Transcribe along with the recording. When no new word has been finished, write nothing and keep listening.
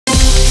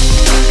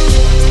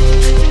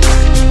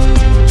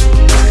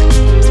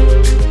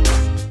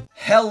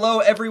Hello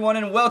everyone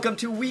and welcome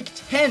to week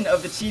 10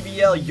 of the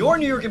TBL. Your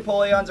New York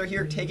Empoleons are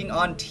here taking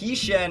on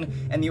TShen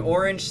and the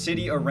Orange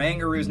City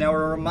Orangurus. Now a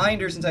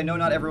reminder, since I know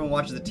not everyone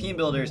watches the team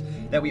builders,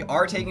 that we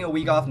are taking a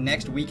week off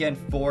next weekend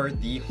for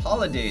the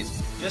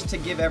holidays, just to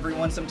give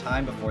everyone some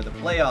time before the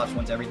playoffs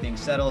once everything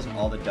settles and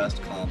all the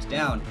dust calms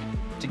down,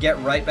 to get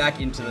right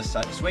back into the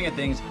swing of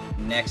things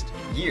next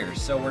year.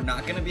 So we're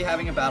not going to be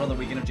having a battle the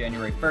weekend of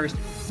January 1st.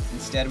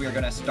 Instead, we are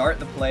going to start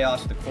the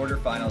playoffs, the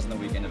quarterfinals, on the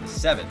weekend of the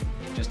 7th.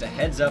 Just a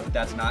heads up that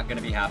that's not going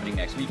to be happening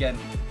next weekend.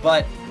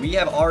 But we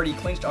have already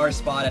clinched our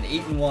spot at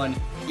 8-1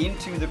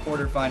 into the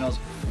quarterfinals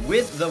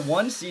with the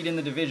 1 seed in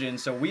the division.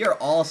 So we are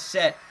all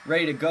set,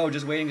 ready to go,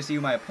 just waiting to see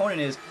who my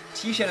opponent is.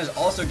 TShen has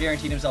also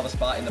guaranteed himself a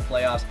spot in the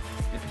playoffs.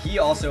 He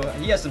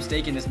has some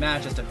stake in this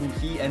match as to who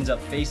he ends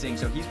up facing,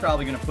 so he's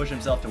probably going to push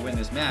himself to win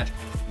this match.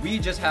 We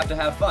just have to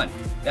have fun.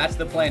 That's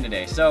the plan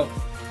today. So,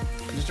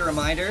 just a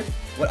reminder,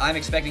 what I'm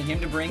expecting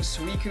him to bring: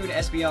 Suicune,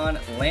 Espeon,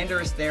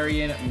 Landorus,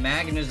 Therian,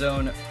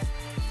 Magnezone,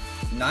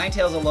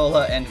 Ninetales,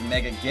 Alola, and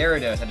Mega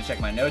Gyarados. Had to check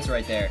my notes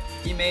right there.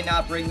 He may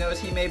not bring those,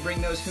 he may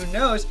bring those, who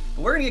knows?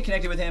 But we're going to get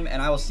connected with him,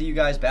 and I will see you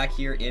guys back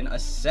here in a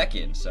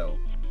second. So,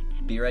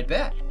 be right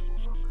back.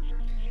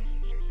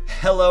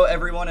 Hello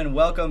everyone and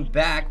welcome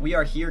back. We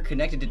are here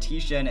connected to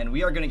TShen, and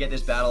we are going to get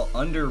this battle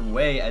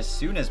underway as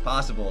soon as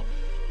possible.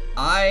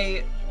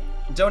 I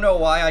don't know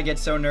why I get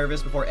so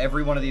nervous before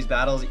every one of these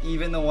battles,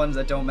 even the ones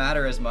that don't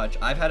matter as much.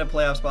 I've had a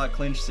playoff spot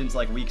clinched since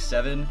like week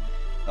 7,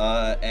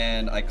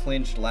 and I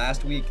clinched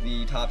last week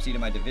the top seed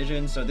in my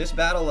division. So this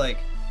battle, like,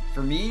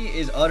 for me,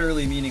 is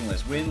utterly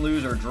meaningless. Win,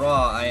 lose, or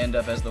draw, I end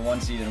up as the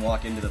 1 seed and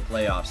walk into the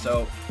playoffs.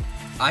 So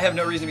I have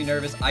no reason to be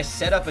nervous. I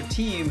set up a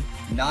team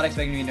not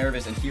expecting to be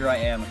nervous, and here I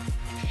am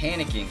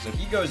panicking. So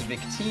he goes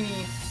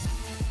Victini,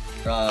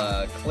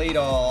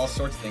 Claydol, all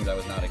sorts of things I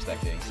was not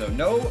expecting. So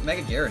no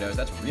Mega Gyarados,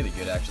 that's really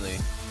good actually.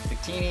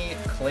 Victini,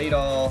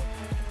 Claydol,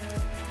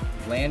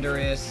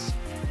 Landorus,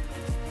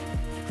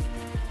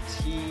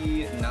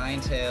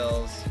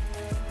 Ninetales,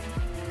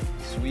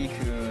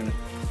 Suicune,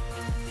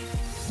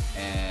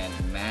 and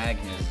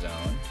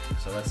Magnezone.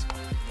 So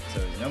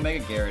there's no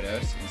Mega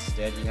Gyarados.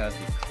 Instead he has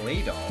the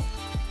Claydol,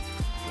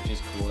 which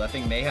is cool. That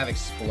thing may have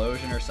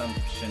Explosion or some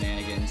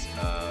shenanigans.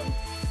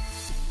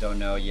 Don't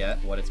know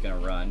yet what it's going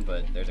to run,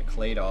 but there's a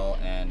Claydol,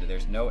 and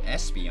there's no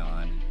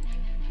Espeon.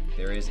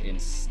 There is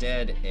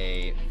instead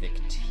a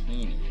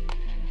Victini,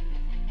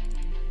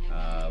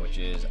 which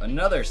is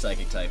another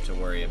Psychic type to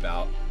worry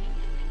about,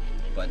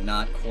 but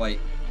not quite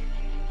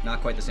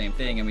the same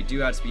thing. And we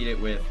do outspeed it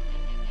with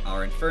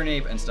our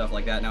Infernape and stuff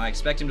like that. Now I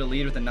expect him to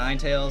lead with the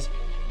Ninetales,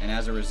 and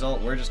as a result,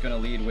 we're just going to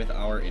lead with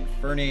our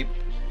Infernape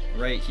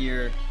right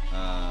here,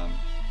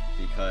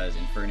 because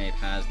Infernape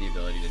has the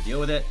ability to deal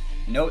with it.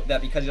 Note that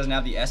because he doesn't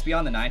have the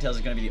Espeon, the Ninetales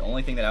is going to be the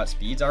only thing that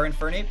outspeeds our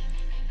Infernape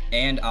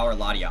and our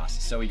Latias.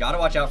 So we got to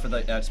watch out for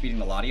the outspeeding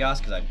the Latias,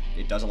 because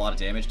it does a lot of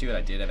damage to it.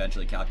 I did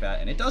eventually calc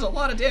that, and it does a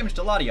lot of damage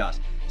to Latias.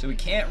 So we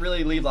can't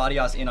really leave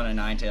Latias in on a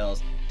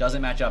Ninetales.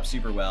 Doesn't match up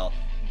super well,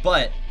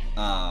 but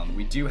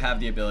we do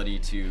have the ability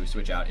to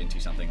switch out into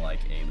something like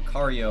a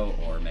Lucario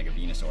or Mega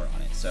Venusaur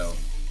on it. So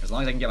as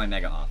long as I can get my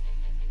Mega off.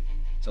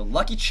 So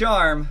Lucky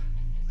Charm,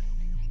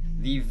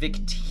 the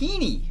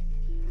Victini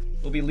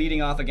will be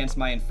leading off against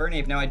my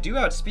Infernape. Now I do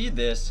outspeed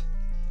this,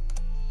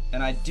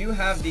 and I do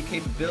have the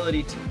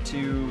capability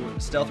to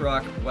Stealth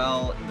Rock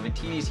while the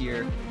Victini's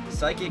here.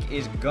 Psychic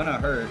is gonna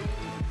hurt.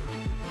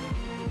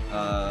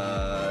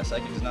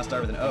 Psychic does not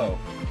start with an O.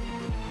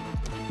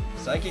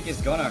 Psychic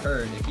is gonna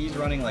hurt. If he's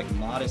running like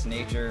Modest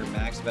Nature,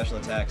 Max Special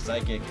Attack,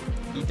 Psychic,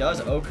 he does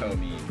OHKO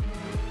me.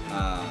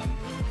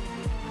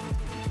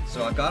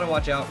 So I've got to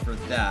watch out for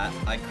that.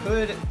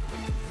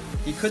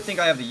 He could think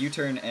I have the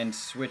U-turn and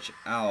switch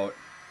out.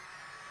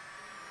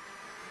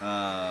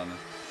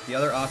 The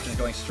other option is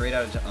going straight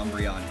out into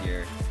Umbreon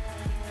here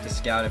to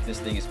scout if this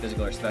thing is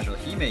physical or special.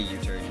 He may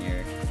U-turn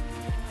here,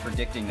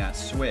 predicting that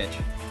switch.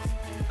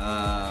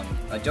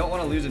 I don't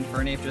want to lose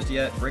Infernape just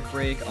yet. Brick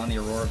Break on the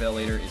Aurora Veil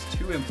later is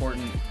too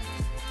important.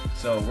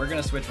 So we're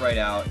going to switch right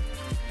out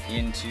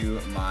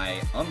into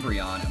my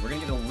Umbreon, and we're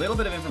going to get a little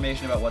bit of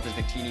information about what this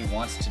Victini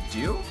wants to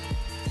do.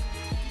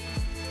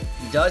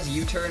 He does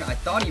U-turn. I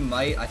thought he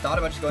might. I thought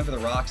about just going for the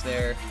rocks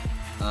there.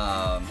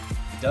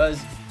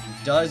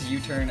 He does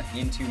U-turn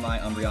into my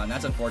Umbreon.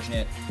 That's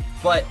unfortunate,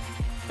 but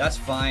that's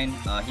fine.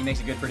 He makes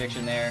a good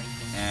prediction there,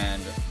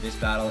 and this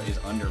battle is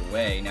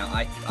underway. Now,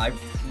 I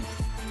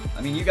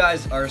mean, you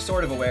guys are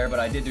sort of aware, but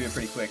I did do it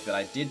pretty quick, that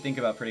I did think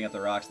about putting up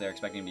the rocks there,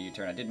 expecting him to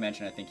U-turn. I did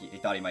mention I think he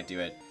thought he might do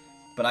it,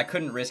 but I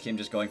couldn't risk him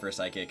just going for a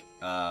Psychic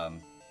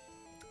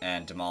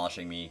and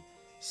demolishing me,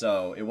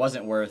 so it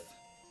wasn't worth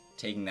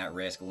taking that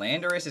risk.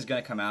 Landorus is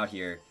going to come out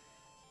here,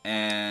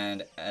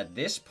 and at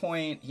this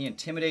point, he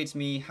intimidates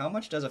me. How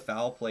much does a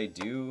Foul Play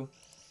do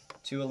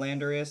to a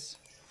Landorus?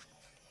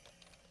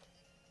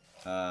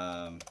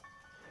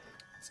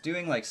 It's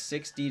doing like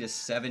 60 to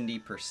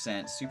 70%.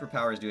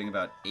 Superpower is doing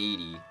about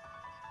 80.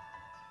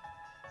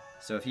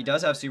 So if he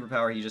does have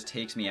Superpower, he just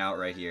takes me out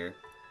right here.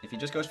 If he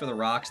just goes for the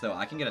rocks, though,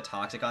 I can get a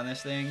Toxic on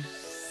this thing.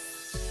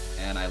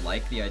 and I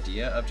like the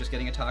idea of just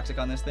getting a Toxic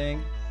on this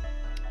thing.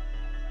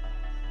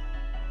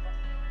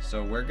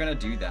 So we're gonna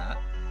do that.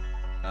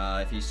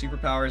 If he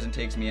superpowers and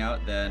takes me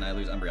out, then I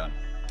lose Umbreon.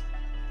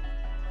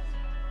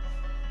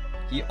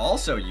 He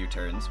also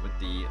U-turns with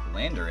the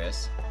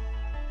Landorus.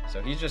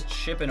 So he's just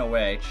chipping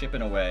away,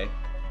 chipping away.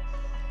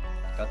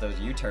 Got those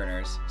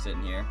U-turners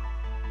sitting here.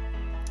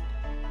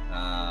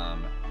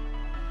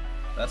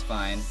 That's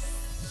fine.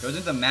 Goes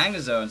into the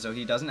Magnezone, so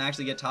he doesn't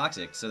actually get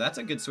Toxic. So that's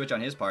a good switch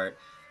on his part.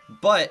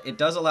 But it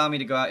does allow me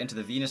to go out into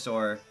the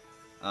Venusaur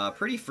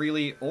pretty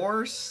freely,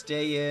 or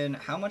stay in.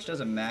 How much does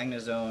a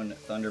Magnezone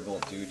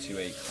Thunderbolt do to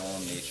a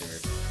Calm Nature?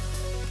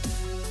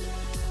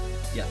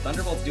 Yeah,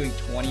 Thunderbolt's doing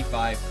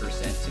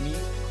 25% to me.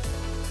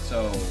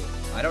 So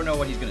I don't know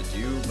what he's going to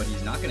do, but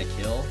he's not going to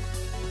kill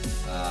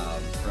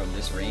from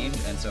this range.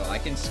 And so I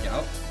can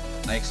Scout.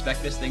 I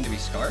expect this thing to be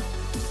Scarf.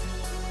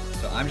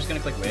 So I'm just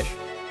going to click Wish.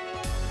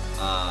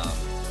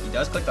 He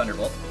does click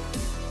Thunderbolt.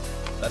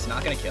 That's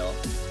not going to kill.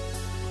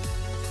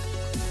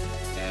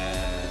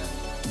 And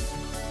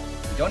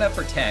we don't have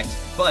Protect,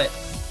 but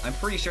I'm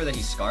pretty sure that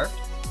he's Scarfed.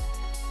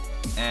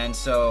 And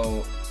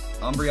so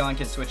Umbreon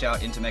can switch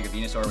out into Mega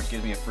Venusaur, which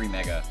gives me a free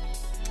Mega.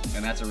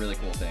 And that's a really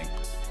cool thing.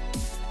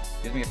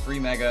 Gives me a free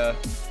Mega.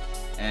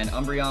 And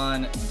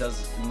Umbreon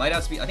might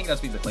outspeed, I think it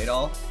outspeeds the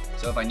Claydol.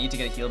 So if I need to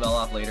get a Heal Bell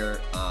off later,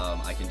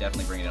 I can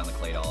definitely bring it on the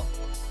Claydol.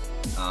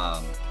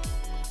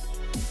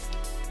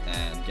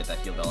 And get that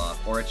Heal Bell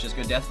off. Or it's just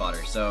good death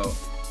fodder. So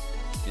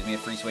gives me a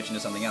free switch into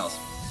something else.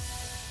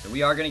 So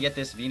we are going to get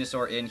this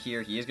Venusaur in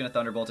here. He is going to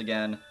Thunderbolt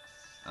again.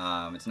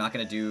 It's not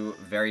going to do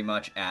very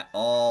much at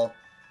all.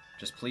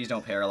 Just please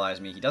don't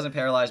paralyze me. He doesn't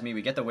paralyze me.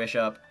 We get the Wish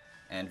up.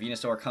 And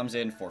Venusaur comes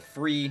in for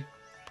free.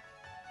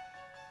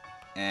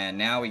 And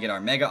now we get our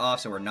Mega off,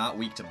 so we're not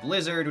weak to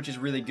Blizzard, which is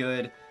really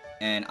good.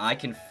 And I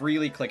can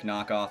freely click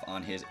Knockoff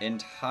on his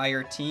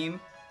entire team.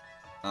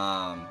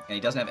 And he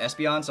doesn't have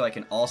Espeon, so I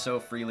can also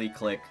freely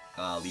click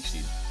Leech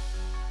Seed.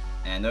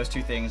 And those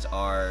two things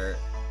are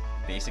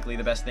basically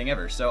the best thing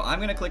ever. So I'm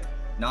going to click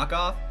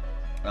Knockoff.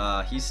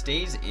 He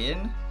stays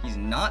in. He's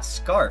not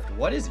Scarfed.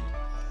 What is he?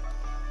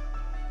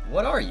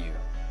 What are you?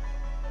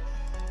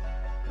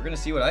 We're going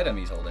to see what item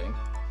he's holding.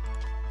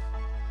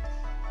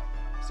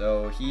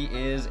 So he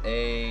is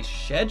a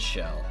Shed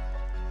Shell.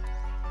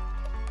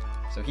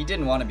 So he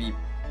didn't want to be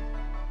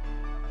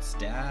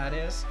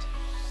Statist.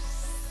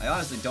 I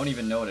honestly don't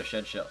even know what a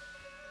Shed Shell.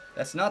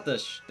 That's not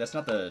the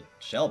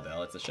Shell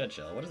Bell. It's the Shed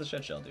Shell. What does the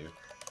Shed Shell do?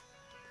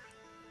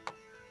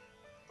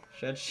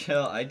 Shed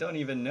Shell. I don't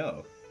even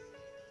know.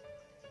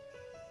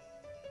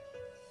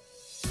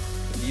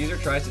 If the user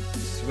tries to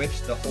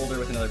switch the holder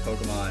with another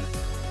Pokemon,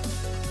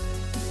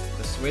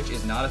 the switch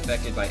is not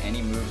affected by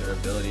any moves or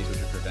abilities which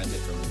would prevent it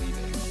from leaving.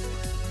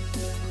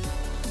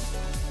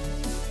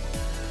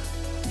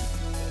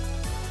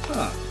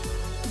 Huh.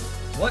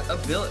 What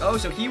ability? Oh,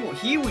 so he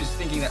was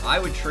thinking that I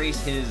would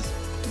trace his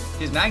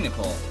Magnet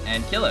Pull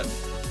and kill him.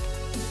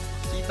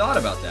 He thought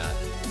about that.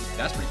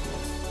 That's pretty cool.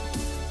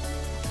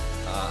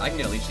 I can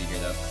get a Leech Seed here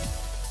though.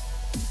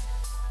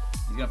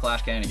 He's gonna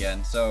Flash Cannon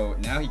again. So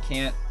now he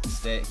can't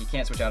stay. He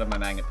can't switch out of my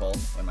Magnet Pull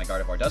when my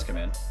Gardevoir does come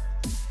in.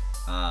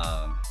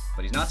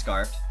 But he's not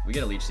Scarfed. We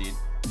get a Leech Seed.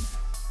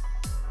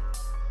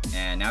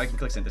 And now we can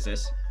click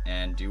Synthesis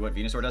and do what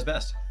Venusaur does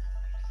best.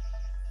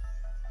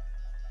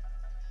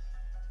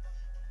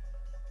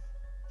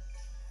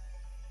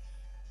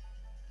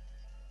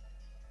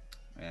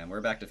 And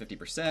we're back to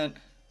 50%.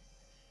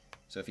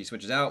 So if he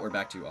switches out, we're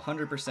back to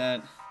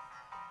 100%.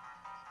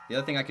 The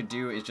other thing I could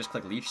do is just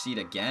click Leech Seed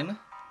again.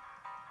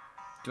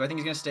 Do I think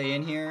he's going to stay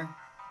in here?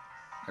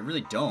 I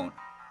really don't.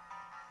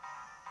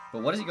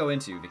 But what does he go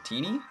into?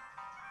 Victini?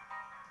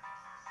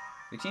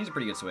 Victini's a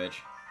pretty good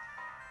switch.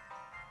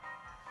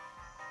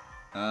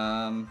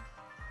 I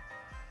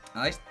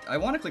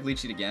want to click Leech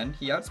Seed again.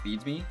 He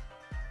outspeeds me,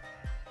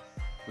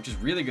 which is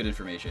really good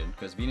information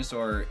because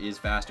Venusaur is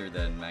faster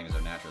than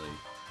Magnezone naturally.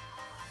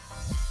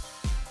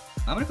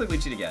 I'm going to click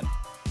Leech Seed again.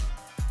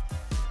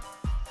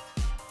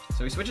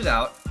 So he switches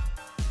out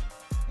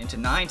into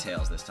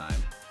Ninetales this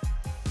time.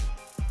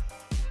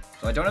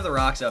 So I don't have the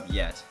rocks up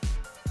yet.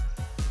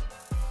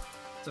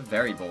 It's a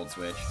very bold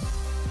switch.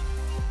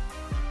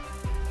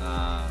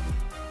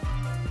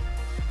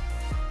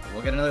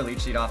 We'll get another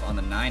Leech Seed off on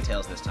the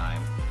Ninetales this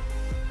time.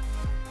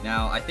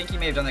 Now, I think he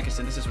may have done that because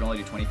Synthesis would only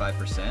do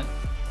 25%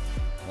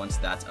 once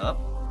that's up.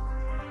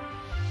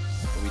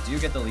 But we do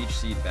get the Leech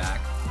Seed back.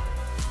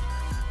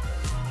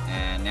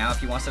 And now if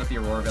he wants to set up the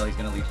Aurora Veil, he's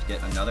going to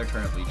get another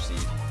turn of Leech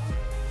Seed.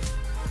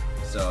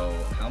 So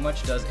how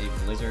much does a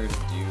Blizzard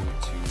do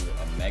to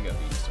a Mega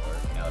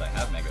Venusaur now that I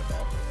have Mega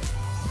Ball?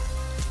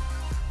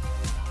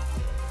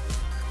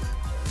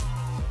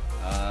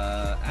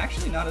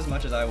 Actually not as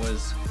much as I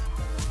was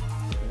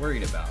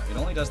worried about. It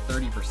only does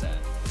 30%.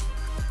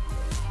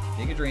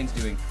 Giga Drain's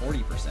doing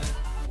 40%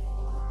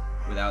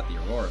 without the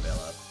Aurora Veil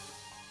up.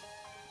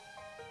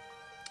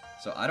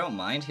 So I don't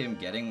mind him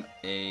getting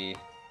a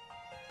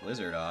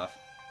Blizzard off.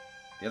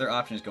 The other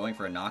option is going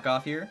for a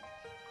knockoff here.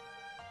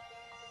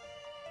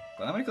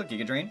 But I'm going to click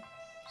Giga Drain,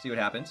 see what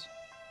happens.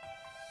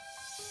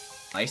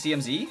 Icy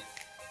MZ?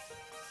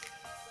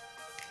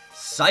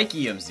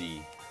 Psyche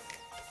MZ.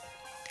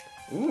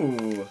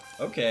 Ooh,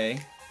 okay.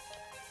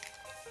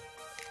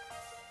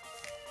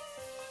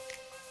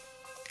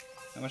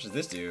 How much does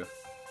this do?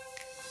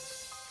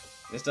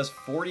 This does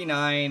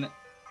 49,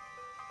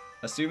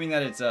 assuming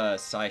that it's a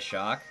Psy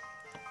Shock,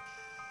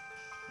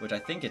 which I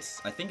think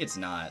it's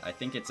not. I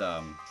think it's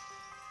I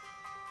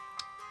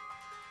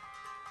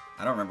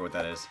don't remember what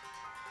that is.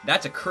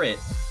 That's a crit.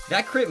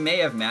 That crit may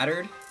have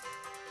mattered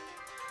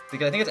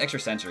because I think it's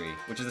extrasensory,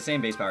 which is the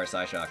same base power as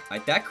Psy Shock.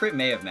 That crit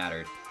may have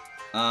mattered.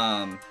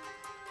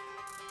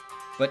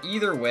 But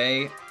either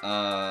way,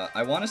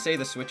 I want to say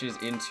the switches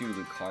into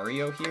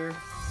Lucario here.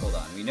 Hold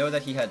on. We know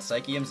that he had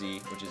Psyche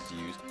MZ, which is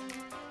used.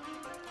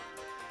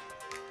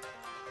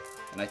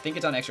 And I think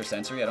it's on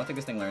extrasensory. I don't think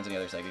this thing learns any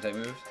other Psychic type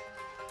moves.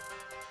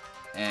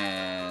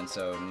 And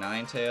so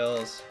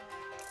Ninetales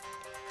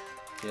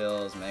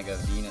kills Mega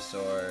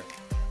Venusaur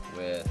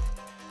with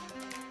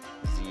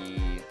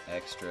Z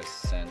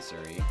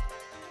extrasensory.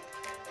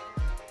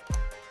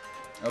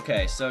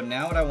 Okay, so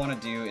now what I want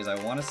to do is I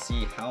want to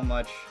see how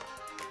much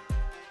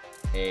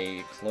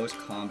a close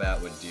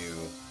combat would do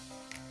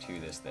to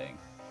this thing.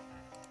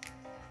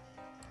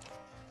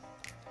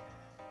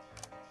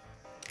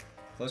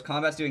 Close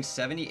combat's doing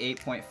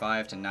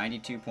 78.5 to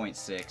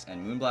 92.6,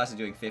 and Moonblast is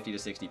doing 50 to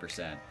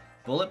 60%.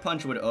 Bullet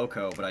Punch would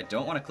OHKO, but I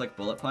don't want to click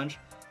Bullet Punch,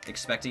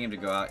 expecting him to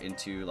go out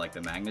into like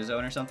the Magna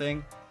Zone or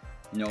something,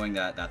 knowing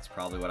that that's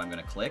probably what I'm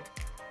going to click.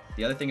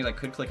 The other thing is I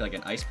could click like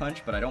an Ice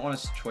Punch, but I don't want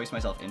to choice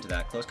myself into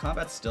that. Close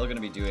combat's still going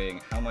to be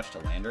doing how much to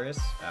Landorus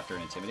after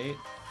an Intimidate?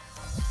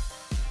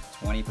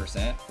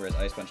 20%, whereas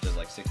Ice Punch does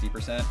like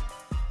 60%.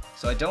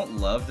 So I don't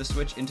love the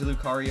switch into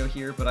Lucario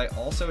here, but I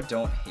also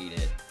don't hate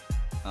it.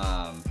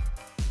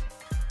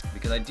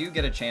 Because I do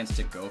get a chance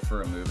to go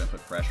for a move and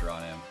put pressure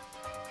on him.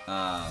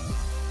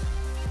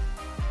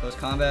 Close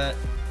combat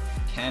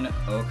can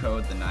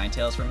OHKO the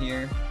Ninetales from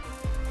here.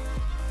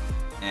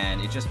 And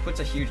it just puts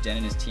a huge dent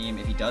in his team.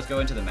 If he does go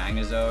into the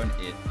Magna Zone,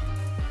 it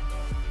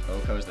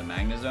OHKOs the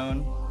Magna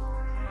Zone.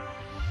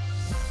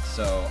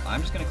 So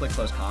I'm just going to click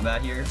Close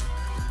Combat here.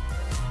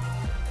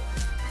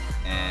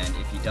 And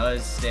if he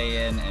does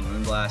stay in and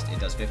Moonblast, it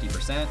does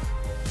 50%.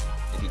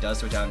 If he does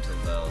switch out into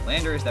the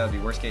Landers, that would be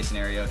worst case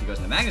scenario. If he goes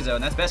in the Magna Zone,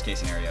 that's best case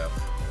scenario.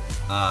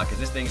 Because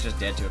this thing's just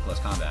dead to a close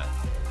combat.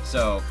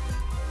 So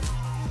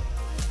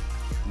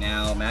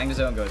now Magna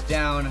Zone goes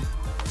down.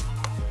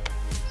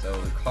 So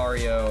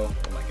Lucario,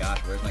 oh my gosh,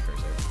 where's my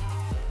cursor?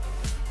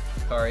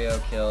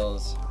 Lucario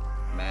kills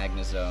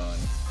Magna Zone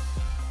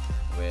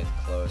with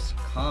close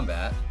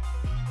combat.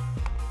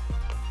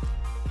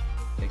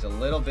 Takes a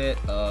little bit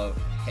of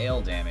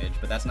hail damage,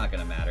 but that's not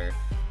going to matter.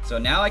 So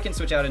now I can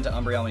switch out into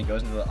Umbreon when he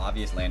goes into the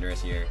obvious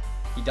Landorus here.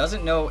 He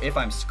doesn't know if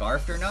I'm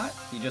Scarfed or not.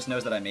 He just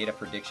knows that I made a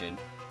prediction,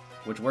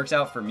 which works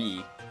out for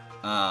me.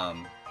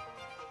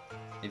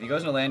 If he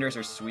goes into Landorus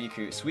or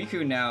Suicune,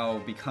 Suicune now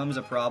becomes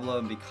a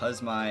problem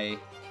because my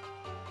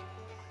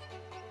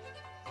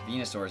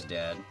Venusaur's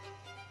dead.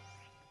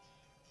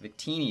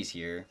 Victini's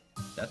here.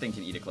 That thing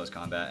can eat a close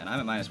combat, and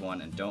I'm at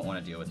 -1 and don't want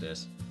to deal with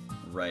this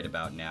right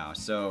about now.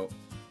 So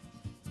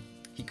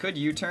he could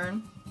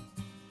U-turn.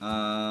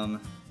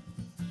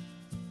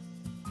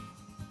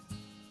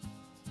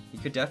 He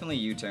could definitely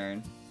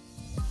U-turn.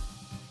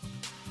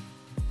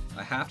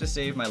 I have to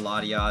save my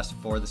Latias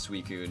for the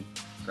Suicune.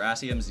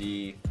 Grassy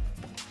MZ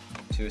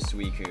to a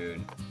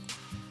Suicune,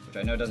 which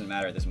I know doesn't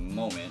matter at this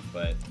moment,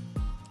 but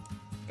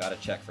gotta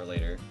check for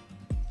later.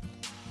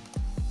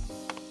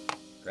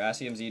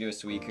 Grassy MZ to a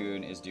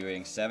Suicune is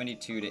doing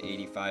 72 to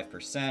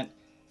 85%.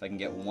 If I can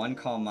get one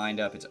Calm Mind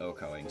up, it's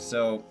OHKOing.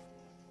 So,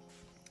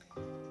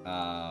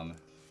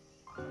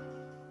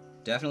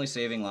 definitely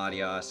saving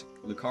Latias.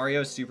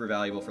 Lucario is super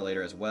valuable for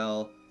later as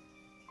well.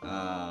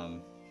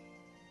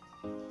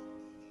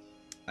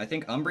 I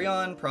think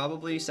Umbreon,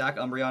 probably sack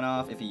Umbreon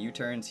off. If he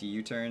U-turns, he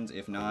U-turns.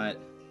 If not,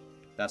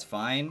 that's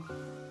fine.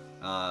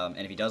 And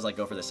if he does like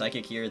go for the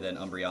Psychic here, then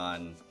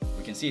Umbreon,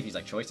 we can see if he's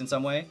like choiced in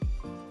some way.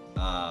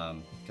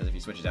 Because if he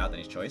switches out, then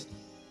he's choiced.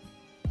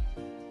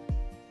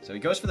 So he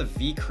goes for the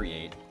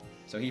V-Create.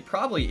 So he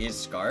probably is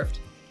Scarfed.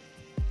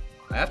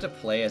 I have to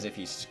play as if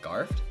he's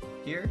Scarfed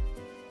here.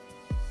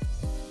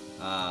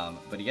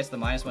 But he gets the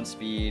 -1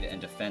 speed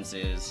and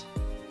defenses.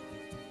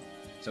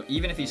 So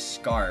even if he's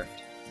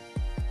Scarfed,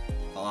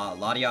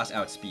 Latias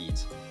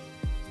outspeeds.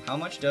 How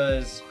much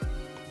does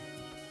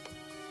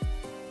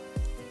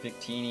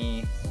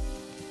Victini...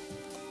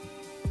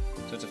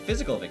 So it's a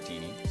physical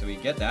Victini, so we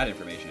get that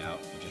information out,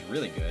 which is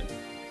really good.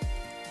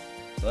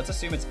 So let's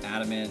assume it's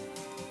Adamant.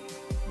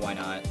 Why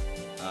not?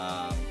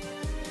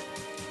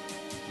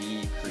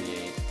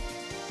 V-Create.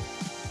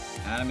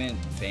 Adamant,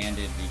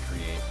 Banded,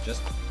 V-Create.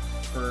 Just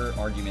for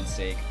argument's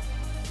sake.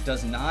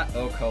 Does not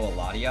OHKO a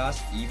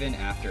Latias even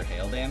after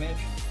hail damage.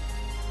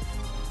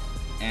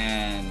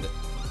 And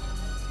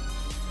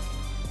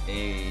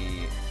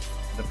the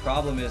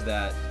problem is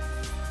that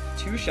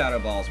 2 Shadow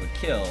Balls would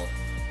kill.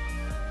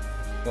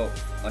 Well,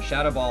 a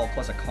Shadow Ball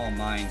plus a Calm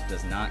Mind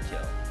does not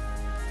kill.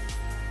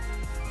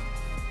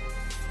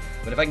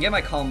 But if I can get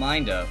my Calm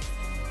Mind up,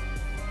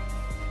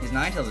 his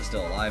Ninetales is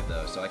still alive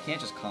though, so I can't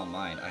just Calm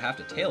Mind. I have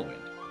to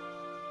Tailwind.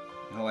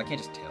 No, I can't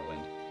just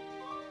Tailwind.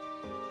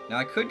 Now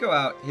I could go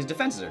out. His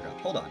defenses are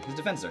dropped. Hold on, his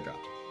defenses are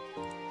dropped.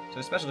 So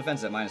his special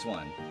defense is at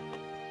 -1.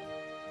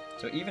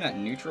 So even at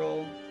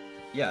neutral,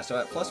 yeah. So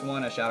at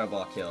 +1, a Shadow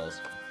Ball kills.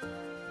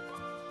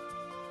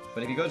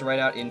 But if he goes right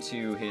out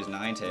into his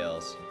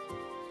Ninetales,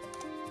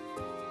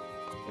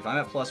 if I'm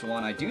at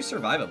 +1, I do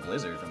survive a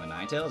Blizzard from a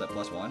Ninetales at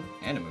 +1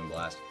 and a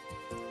Moonblast.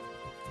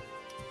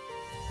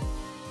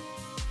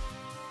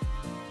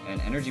 And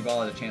Energy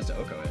Ball has a chance to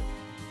Oko it.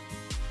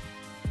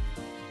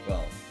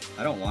 Well,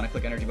 I don't want to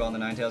click Energy Ball in the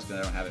Ninetales because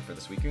I don't have it for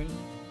the Suicune.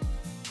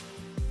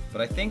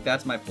 But I think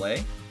that's my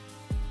play.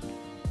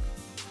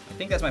 I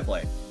think that's my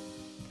play.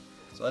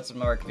 So let's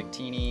mark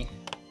Victini.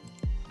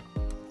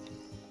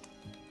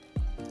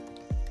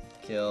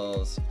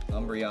 Kills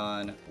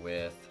Umbreon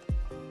with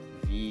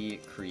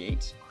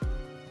V-Create.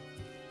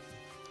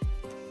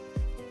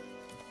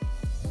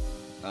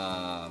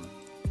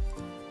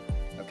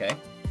 Okay.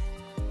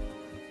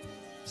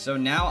 So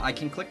now I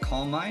can click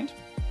Calm Mind,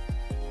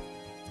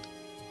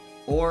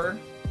 or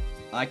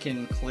I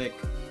can click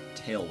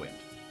Tailwind.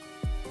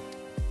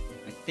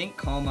 I think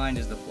Calm Mind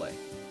is the play,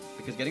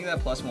 because getting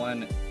that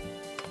 +1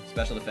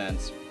 special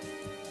defense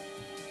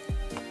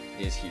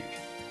is huge.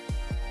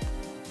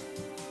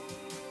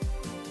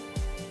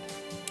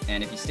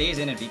 And if he stays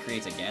in and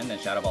V-Creates again, then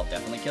Shadow Ball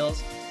definitely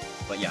kills.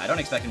 But yeah, I don't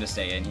expect him to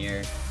stay in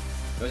here.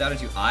 Goes out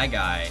into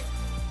Guy,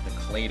 the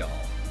Claydol.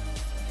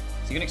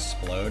 Is he gonna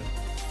explode?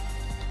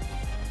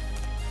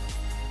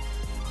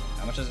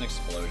 How much does an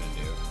explosion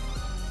do?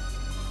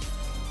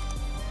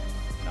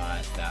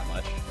 Not that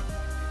much.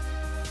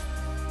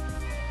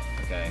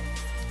 Okay.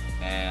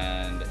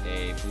 And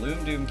a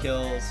Bloom Doom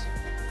kills.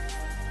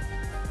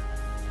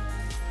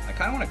 I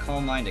kind of want to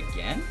Calm Mind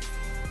again.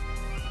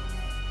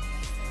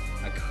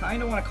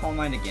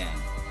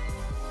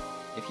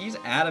 If he's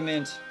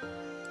Adamant,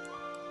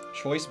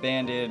 Choice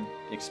Banded,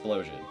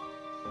 Explosion.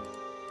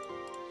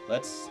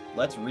 Let's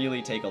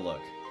really take a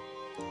look.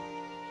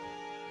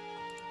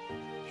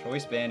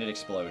 Choice Banded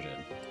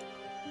Explosion.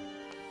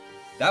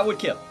 That would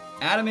kill.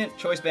 Adamant,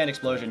 Choice Band,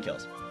 Explosion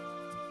kills.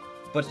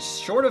 But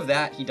short of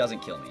that, he doesn't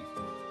kill me.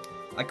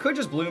 I could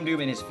just Bloom Doom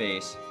in his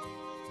face.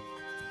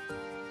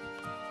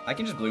 I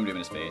can just Bloom Doom in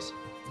his face.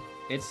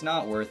 It's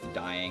not worth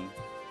dying.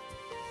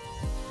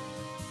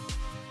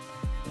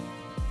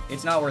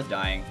 It's not worth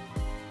dying.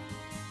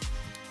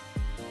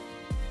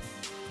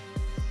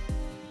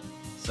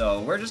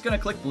 So we're just gonna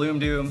click Bloom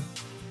Doom.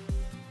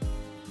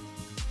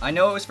 I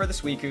know it was for the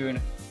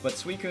Suicune, but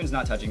Suicune's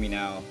not touching me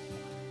now.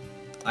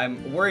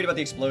 I'm worried about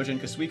the explosion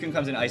because Suicune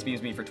comes in Ice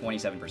Beams me for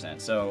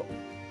 27%. So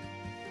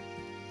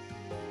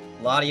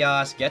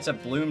Latias gets a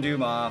Bloom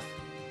Doom off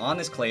on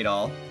this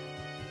Claydol.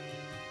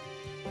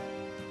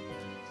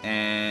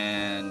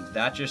 And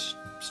that just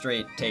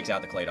straight takes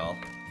out the Claydol.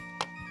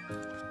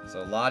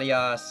 So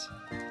Latias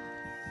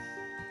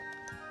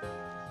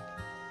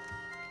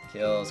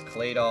kills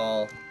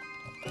Claydol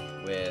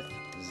with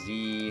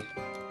Z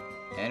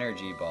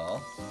Energy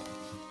Ball.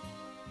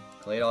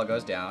 Claydol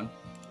goes down.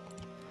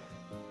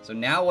 So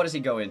now what does he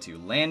go into?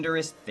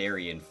 Landorus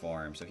Therian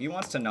form. So he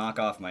wants to knock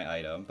off my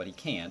item, but he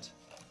can't.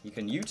 He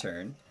can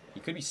U-turn. He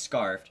could be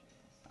Scarfed.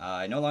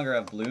 I no longer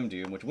have Bloom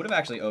Doom, which would have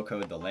actually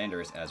OHKO'd the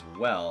Landorus as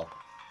well.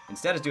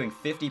 Instead it's doing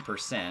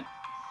 50%.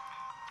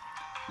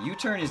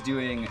 U-turn is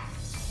doing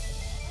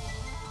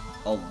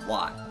a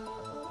lot.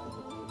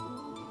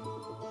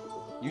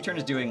 U-turn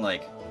is doing,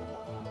 like,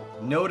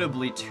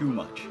 notably too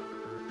much.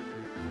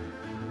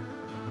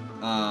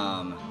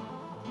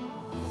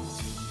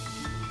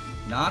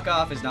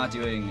 Knockoff is not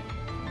doing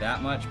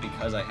that much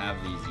because I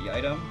have the Z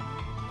item.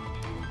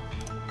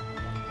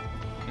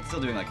 It's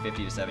still doing like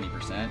 50 to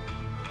 70%.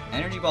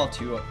 Energy Ball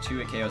 2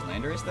 it KOs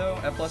Landorus though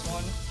at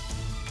 +1.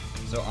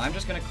 So I'm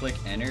just gonna click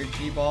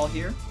Energy Ball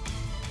here.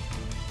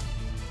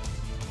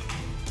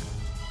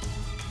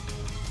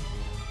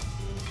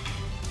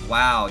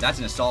 Wow, that's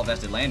an Assault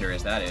Vested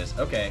Landorus, that is.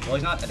 Okay, well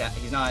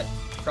he's not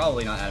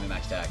probably not Adamant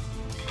Max Attack.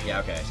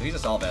 Yeah, okay, so he's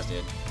Assault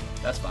Vested.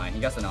 That's fine, he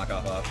got the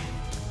knockoff off.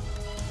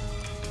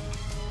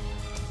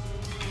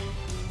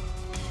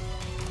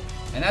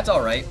 And that's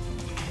alright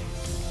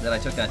that I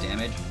took that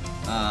damage.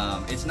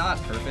 It's not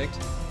perfect,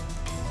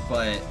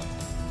 but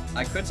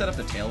I could set up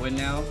the Tailwind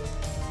now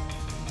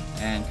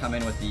and come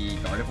in with the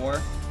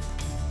Gardevoir,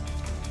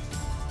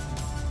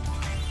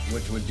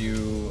 which would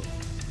do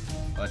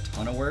a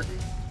ton of work.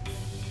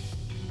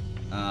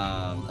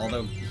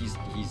 Although he's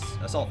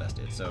Assault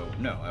Vested, so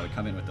no, I would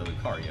come in with the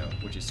Lucario,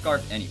 which is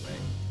Scarfed anyway.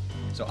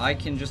 So I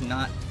can just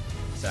not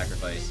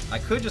sacrifice. I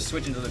could just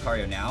switch into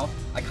Lucario now.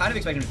 I kind of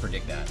expect him to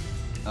predict that.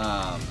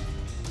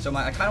 So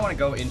I kind of want to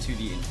go into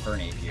the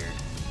Infernape here.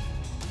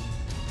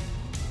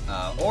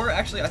 Or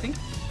actually, I think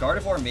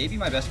Gardevoir may be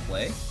my best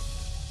play.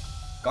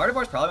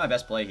 Gardevoir's probably my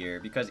best play here,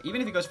 because even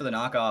if he goes for the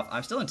knockoff,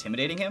 I'm still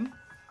intimidating him.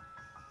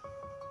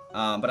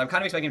 But I'm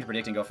kind of expecting him to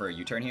predict and go for a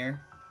U-turn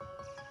here,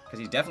 because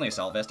he's definitely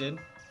Assault Vested.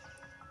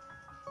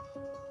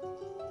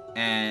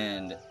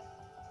 And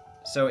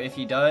So if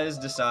he does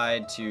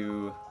decide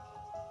to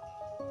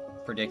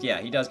predict,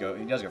 yeah, he does go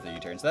for the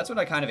U-turn. So that's what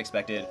I kind of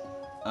expected.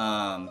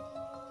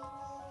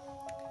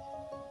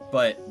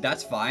 But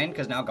that's fine,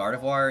 because now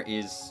Gardevoir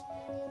is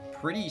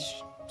pretty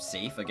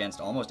safe against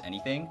almost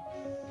anything.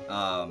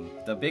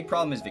 The big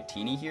problem is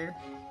Victini here.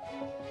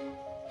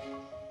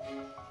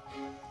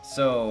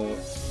 So,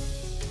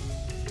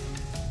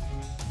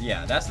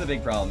 yeah, that's the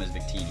big problem is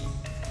Victini.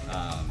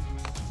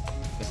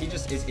 Because he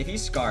just is, if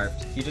he's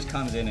Scarfed, he just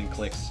comes in and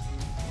clicks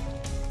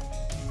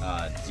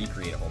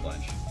Z-create a whole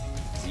bunch.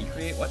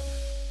 Z-create? What?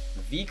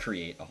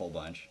 V-create a whole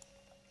bunch.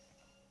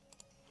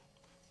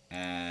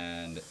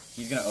 And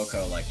he's gonna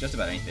OHKO like just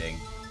about anything.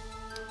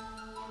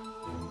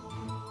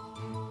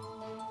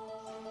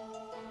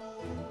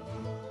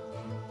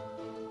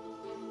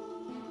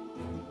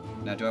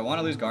 Now, do I want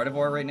to lose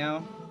Gardevoir right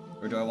now?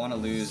 Or do I want to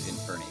lose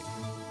Infernape?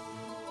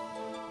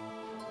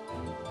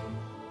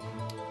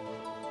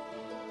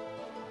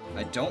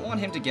 I don't want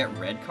him to get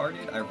red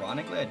carded.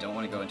 Ironically, I don't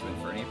want to go into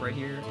Infernape right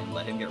here and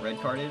let him get red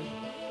carded.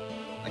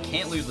 I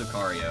can't lose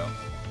Lucario.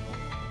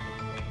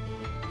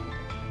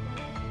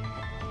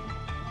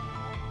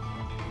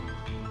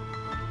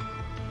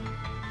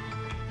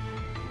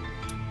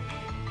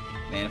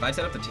 Man, if I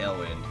set up the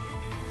Tailwind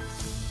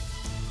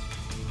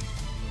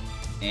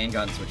and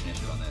gotten Switch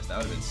Initiative on this, that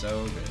would have been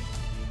so good.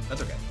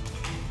 That's okay.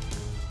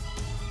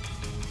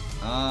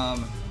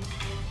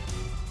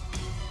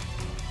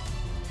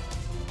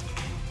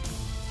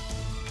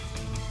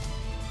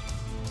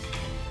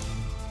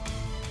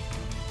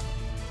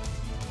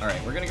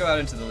 Alright, we're gonna go out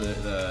into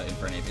the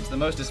Infernape. It's the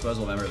most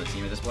disposable member of the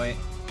team at this point.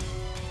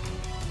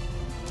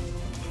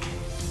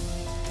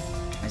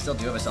 I still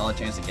do have a solid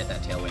chance to get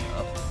that Tailwind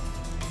up.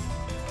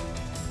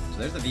 So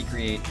there's the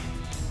V-Create.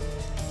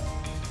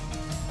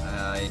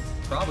 I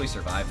probably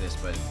survive this,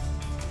 but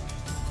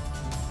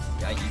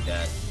yeah, I eat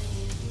that.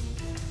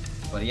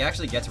 But he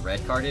actually gets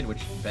red carded,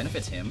 which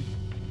benefits him.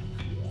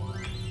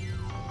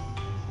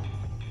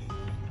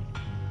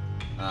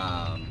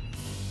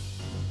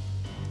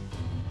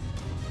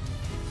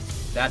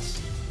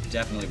 That's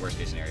definitely worst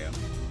case scenario.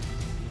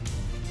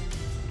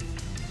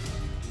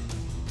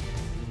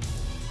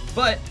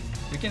 But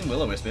we can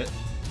Will-O-Wisp it.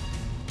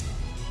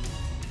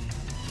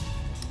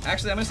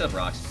 Actually, I'm gonna set up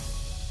rocks.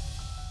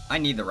 I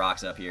need the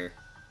rocks up here.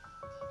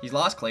 He's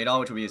lost Claydol,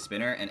 which would be a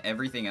spinner, and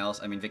everything else.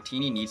 I mean,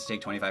 Victini needs to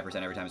take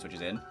 25% every time he switches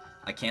in.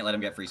 I can't let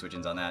him get free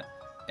switch-ins on that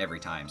every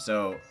time.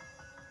 So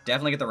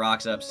definitely get the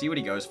rocks up, see what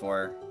he goes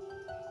for.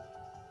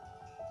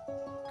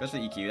 Goes for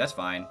the EQ, that's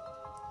fine.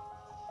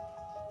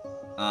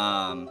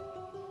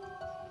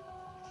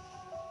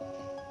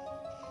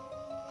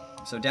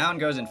 So down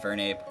goes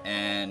Infernape,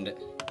 and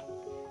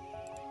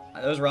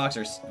those rocks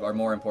are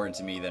more important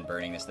to me than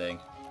burning this thing.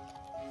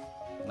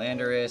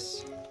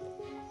 Landorus,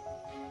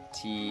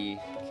 T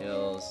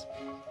kills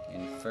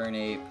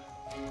Infernape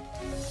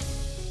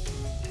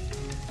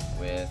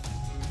with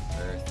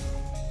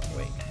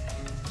Earthquake.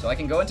 So I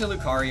can go into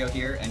Lucario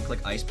here and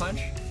click Ice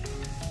Punch.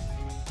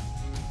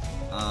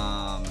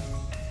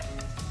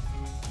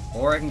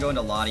 Or I can go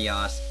into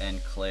Latias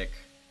and click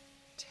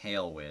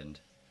Tailwind.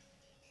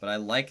 But I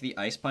like the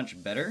Ice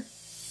Punch better.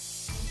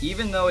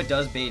 Even though it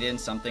does bait in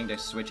something to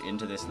switch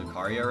into this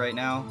Lucario right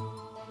now.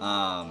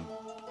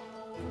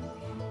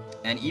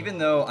 And even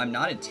though I'm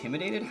not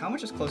intimidated, how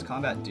much does Close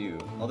Combat do?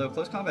 Although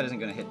Close Combat isn't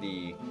going to hit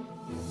the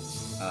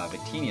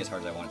Victini as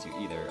hard as I want it to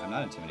either. I'm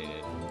not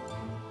intimidated.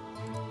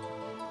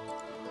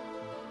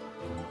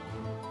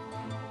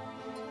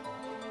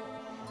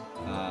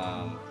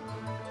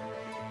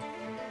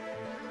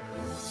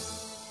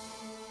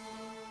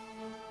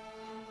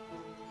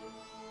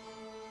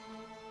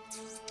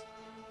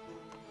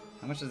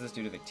 How much does this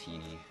do to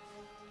Victini?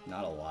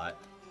 Not a lot.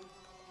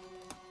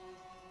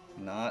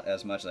 Not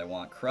as much as I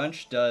want.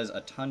 Crunch does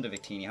a ton to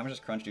Victini. How much does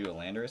Crunch do to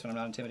Landorus when I'm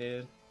not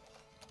intimidated?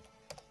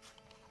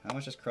 How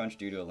much does Crunch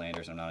do to a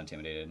Landorus when I'm not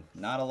intimidated?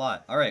 Not a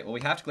lot. Alright, well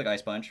we have to click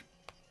Ice Punch.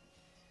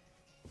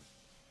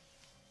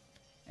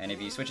 And if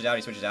he switches out,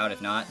 he switches out.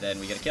 If not, then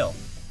we get a kill.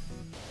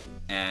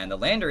 And the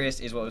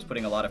Landorus is what was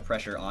putting a lot of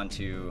pressure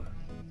onto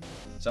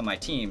some of my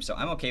team, so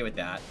I'm okay with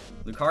that.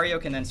 Lucario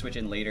can then switch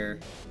in later.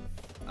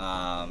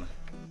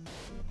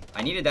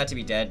 I needed that to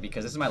be dead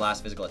because this is my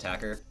last physical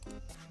attacker.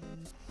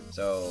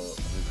 So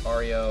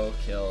Lucario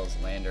kills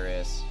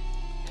Landorus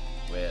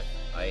with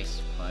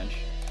Ice Punch.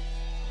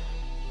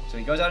 So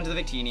he goes out into the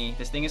Victini.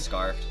 This thing is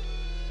Scarfed.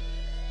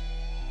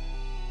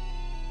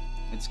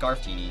 It's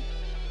Scarftini.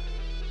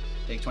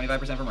 Takes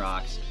 25% from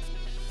rocks.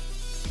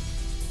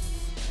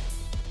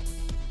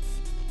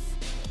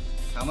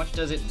 How much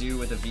does it do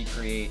with a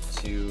V-Create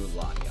to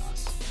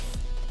Latias?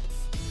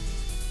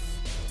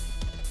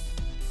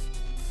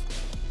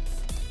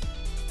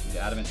 The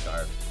Adamant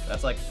Scarf.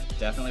 That's like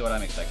definitely what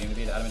I'm expecting to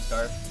be the Adamant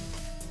Scarf.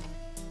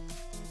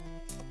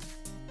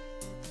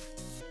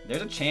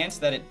 There's a chance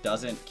that it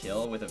doesn't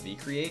kill with a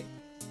V-Create.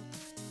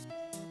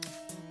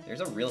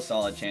 There's a real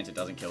solid chance it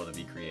doesn't kill with a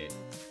V-Create.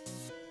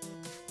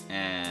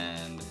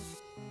 And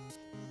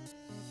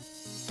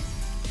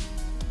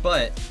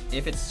But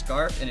if it's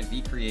Scarfed and it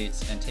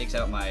V-creates and takes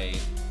out my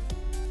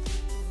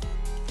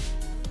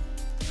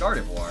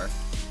Gardevoir,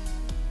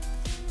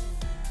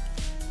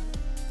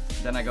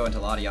 then I go into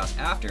Latias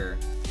after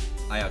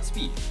I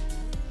outspeed.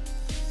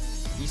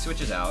 He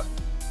switches out.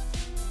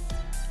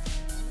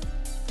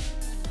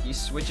 He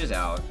switches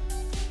out.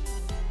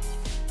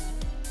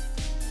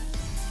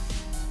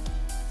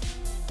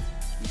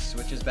 He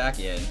switches back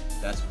in.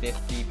 That's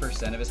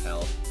 50% of his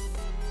health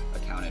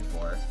accounted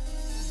for.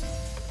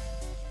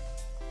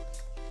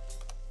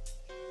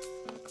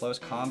 Close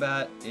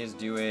combat is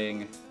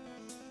doing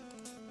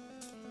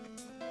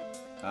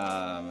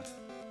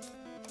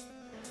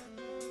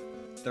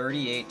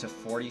 38 to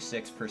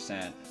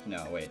 46%.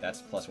 No, wait,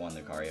 that's +1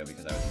 Lucario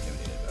because I was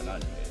intimidated, but I'm not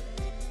intimidated.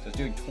 So it's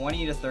doing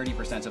 20 to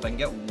 30%. So if I can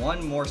get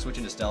one more switch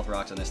into Stealth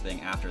Rocks on this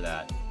thing after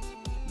that,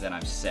 then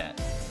I'm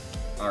set.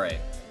 Alright.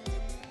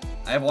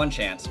 I have one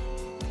chance.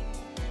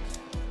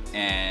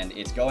 And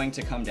it's going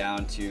to come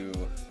down to...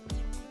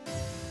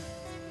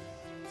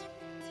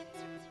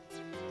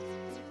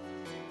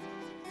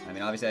 I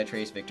mean, obviously I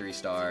trace Victory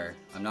Star.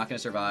 I'm not going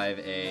to survive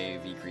a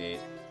V-Create.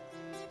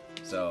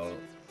 So,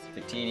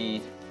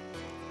 Victini...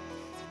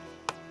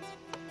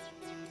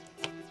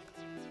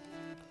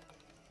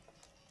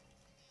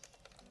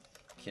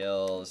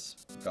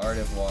 kills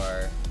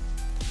Gardevoir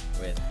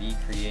with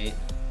V-Create.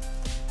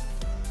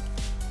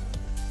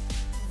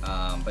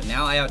 But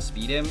now I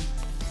outspeed him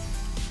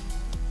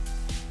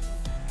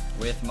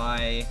with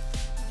my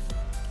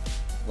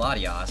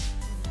Latias.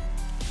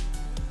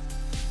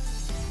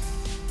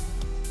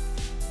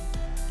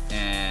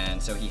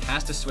 And so he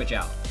has to switch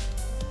out.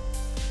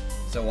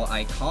 So while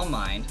I Calm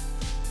Mind,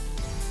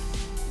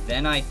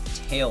 then I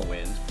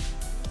Tailwind.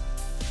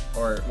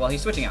 Or, well,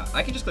 he's switching out.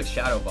 I can just click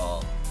Shadow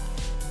Ball.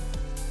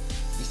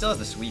 He still has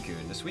the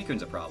Suicune. The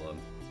Suicune's a problem.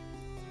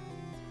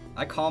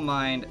 I Calm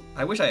Mind.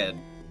 I wish I had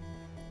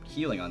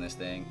healing on this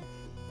thing.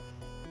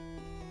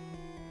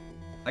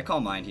 I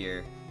Calm Mind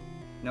here.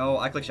 No,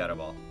 I click Shadow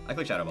Ball. I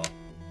click Shadow Ball.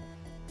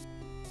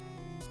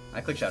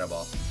 I click Shadow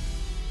Ball.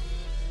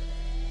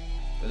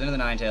 Goes into the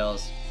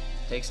Ninetales.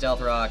 Takes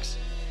Stealth Rocks.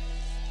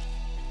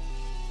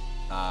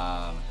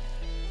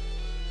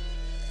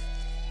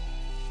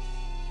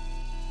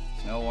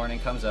 Snow Warning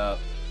comes up.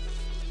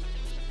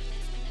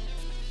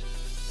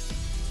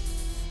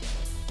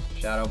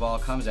 Shadow Ball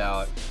comes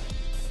out.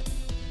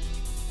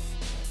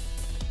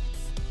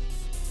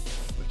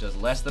 Which does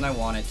less than I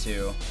want it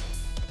to.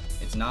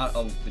 It's not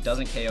a, it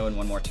doesn't KO in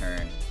one more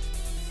turn.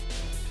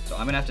 So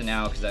I'm gonna have to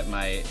now, because that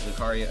my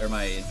Lucario or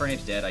my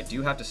Infernape's dead, I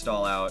do have to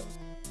stall out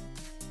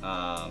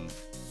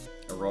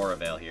Aurora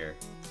Veil here.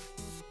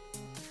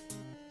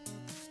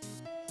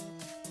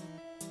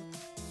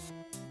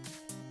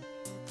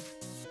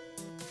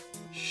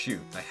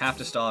 Shoot, I have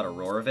to stall out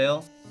Aurora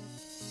Veil.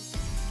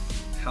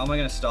 How am I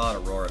gonna stall out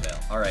Aurora Veil?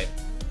 Alright.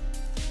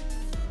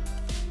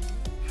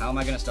 How am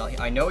I gonna stall?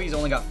 I know he's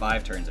only got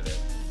 5 turns of it.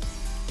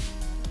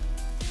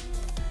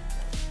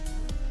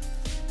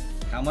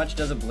 How much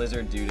does a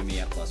Blizzard do to me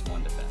at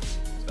 +1 defense?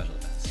 Special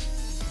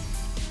defense.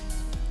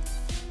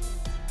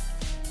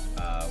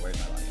 Where's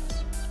my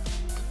Latias?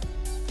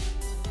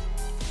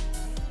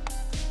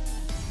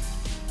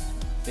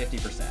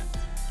 50%.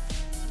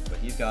 But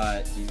he's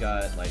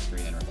got Light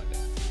Screen and Reflecting.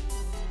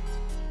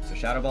 So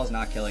Shadow Ball's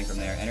not killing from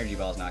there, Energy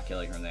Ball's not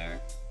killing from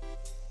there.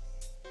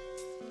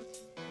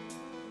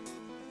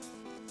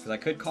 Because I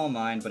could Calm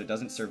Mind, but it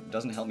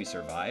doesn't help me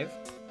survive.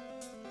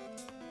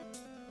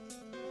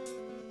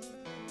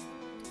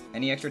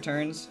 Any extra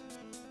turns?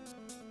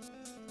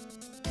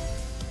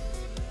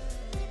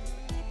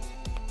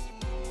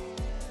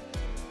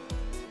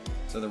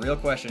 So the real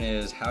question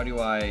is, how do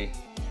I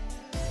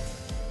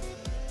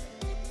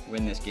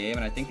win this game?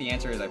 And I think the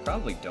answer is I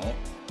probably don't.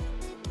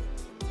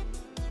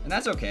 And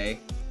that's okay.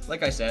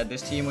 Like I said,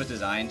 this team was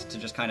designed to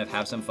just kind of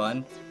have some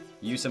fun,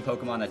 use some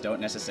Pokemon that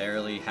don't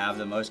necessarily have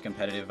the most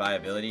competitive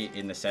viability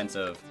in the sense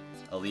of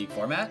a league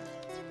format.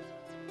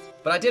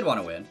 But I did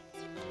want to win.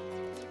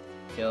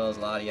 Kills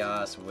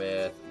Latias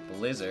with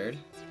Blizzard.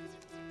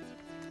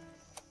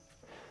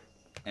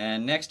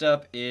 And next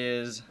up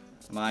is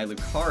my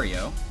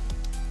Lucario,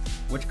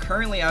 which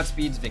currently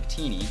outspeeds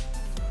Victini.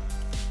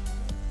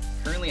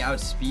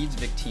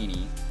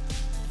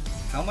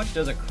 How much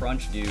does a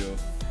Crunch do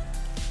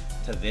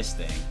to this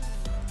thing?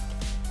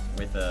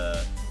 With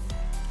a...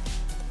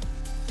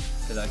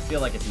 because I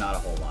feel like it's not a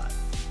whole lot.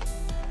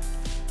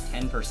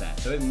 10%.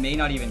 So it may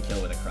not even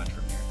kill with a Crunch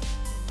from here.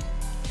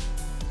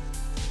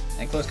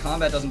 And Close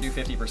Combat doesn't do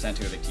 50%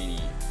 to a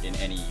Victini in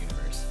any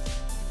universe.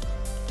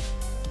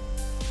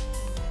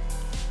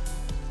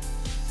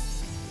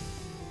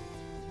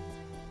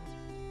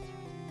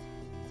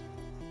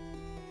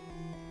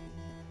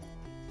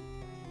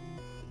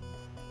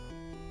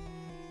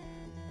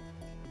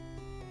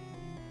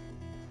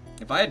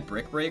 If I had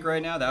Brick Break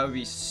right now, that would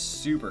be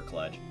super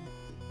clutch.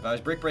 If I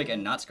was Brick Break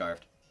and not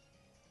Scarfed.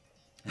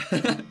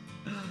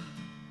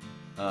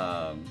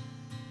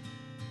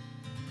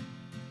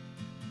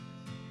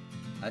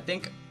 I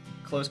think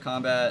Close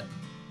Combat...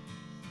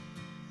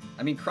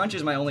 I mean, Crunch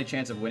is my only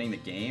chance of winning the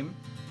game.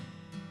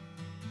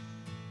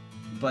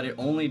 But it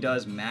only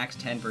does max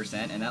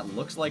 10%, and that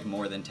looks like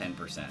more than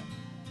 10%.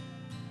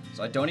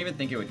 So I don't even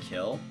think it would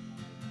kill.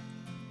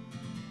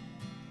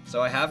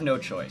 So I have no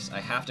choice.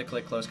 I have to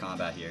click Close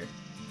Combat here.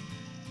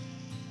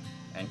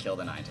 And kill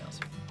the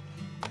Ninetales.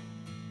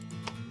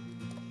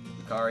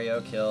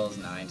 Lucario kills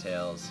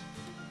Ninetales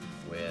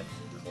with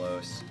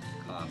Close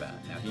Combat.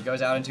 Now he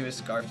goes out into his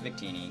Scarfed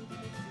Victini.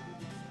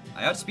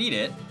 I outspeed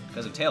it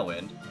because of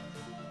Tailwind.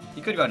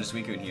 He could go into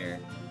Suicune here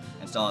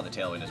and stall out the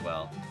Tailwind as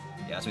well.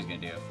 Yeah, that's what he's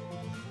going to do.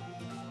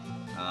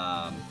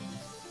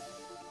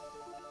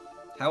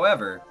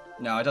 However,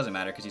 no, it doesn't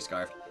matter because he's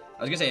Scarfed.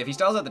 I was going to say, if he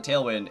stalls out the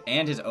Tailwind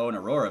and his own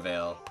Aurora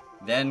Veil,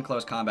 then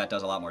Close Combat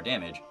does a lot more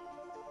damage.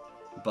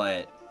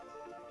 But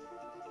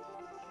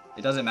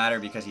it doesn't matter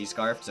because he's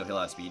Scarfed, so he'll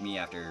outspeed me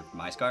after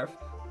my Scarf.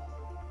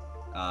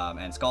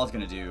 And Scald's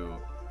going to do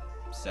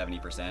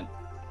 70%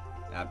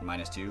 at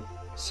 -2.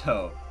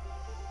 So,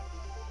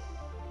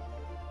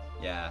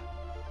 yeah.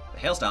 The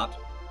Hail stopped.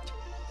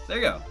 There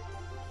you go.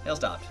 Hail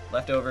stopped.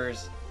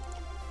 Leftovers.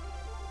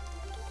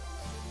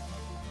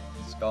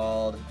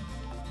 Scald.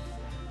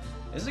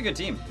 This is a good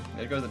team.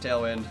 There goes the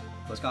Tailwind.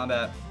 Close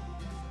Combat.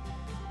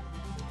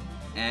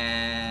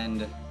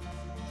 And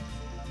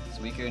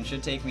Suicune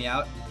should take me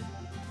out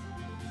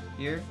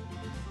here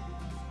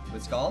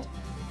with Scald.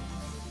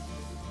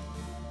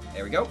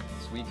 There we go.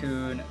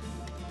 Suicune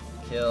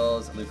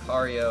kills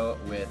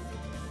Lucario with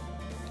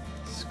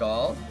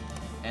Scald.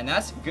 And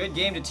that's a good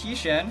game to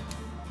TShen.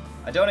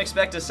 I don't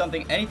expect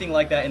anything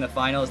like that in the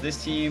finals.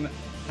 This team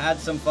had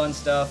some fun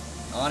stuff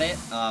on it.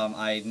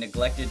 I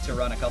neglected to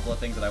run a couple of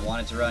things that I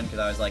wanted to run because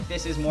I was like,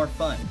 this is more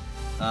fun.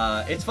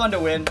 It's fun to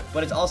win,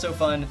 but it's also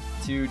fun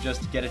to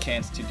just get a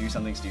chance to do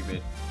something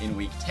stupid in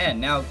Week 10.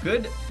 Now,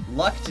 good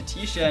luck to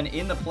TShen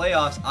in the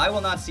playoffs. I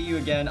will not see you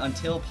again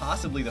until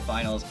possibly the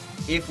finals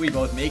if we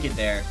both make it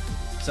there.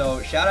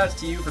 So shout outs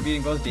to you for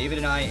beating both David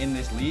and I in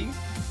this league.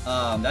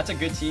 That's a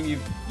good team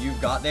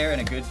you've got there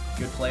and a good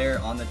player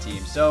on the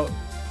team. So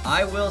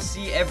I will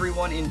see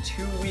everyone in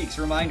 2 weeks.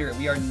 Reminder,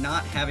 we are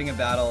not having a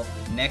battle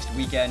next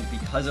weekend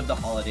because of the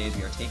holidays.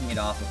 We are taking it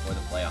off before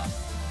the playoffs.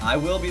 I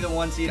will be the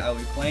 1 seed. I will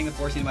be playing the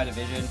 4 seed in my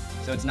division.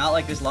 So it's not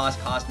like this loss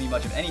cost me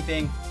much of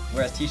anything,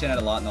 whereas TShen had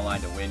a lot in the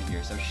line to win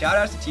here. So shout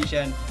outs to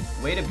TShen.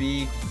 Way to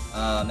be.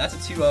 That's a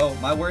 2-0.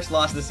 My worst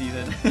loss of the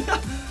season.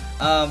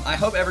 I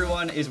hope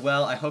everyone is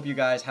well. I hope you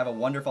guys have a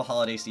wonderful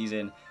holiday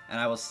season. And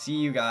I will see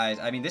you guys.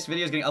 I mean, this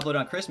video is getting uploaded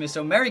on Christmas.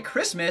 So Merry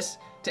Christmas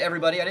to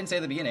everybody. I didn't say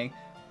at the beginning.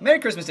 Merry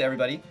Christmas to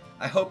everybody.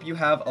 I hope you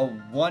have a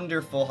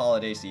wonderful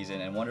holiday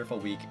season and wonderful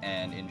week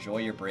and enjoy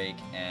your break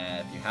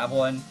if you have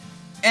one.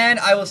 And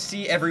I will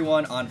see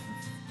everyone on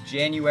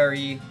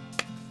January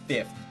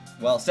 5th,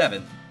 well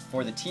 7th,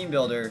 for the Team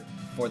Builder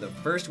for the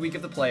first week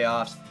of the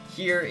playoffs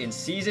here in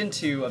Season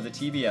 2 of the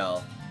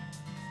TBL.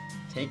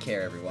 Take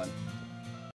care, everyone.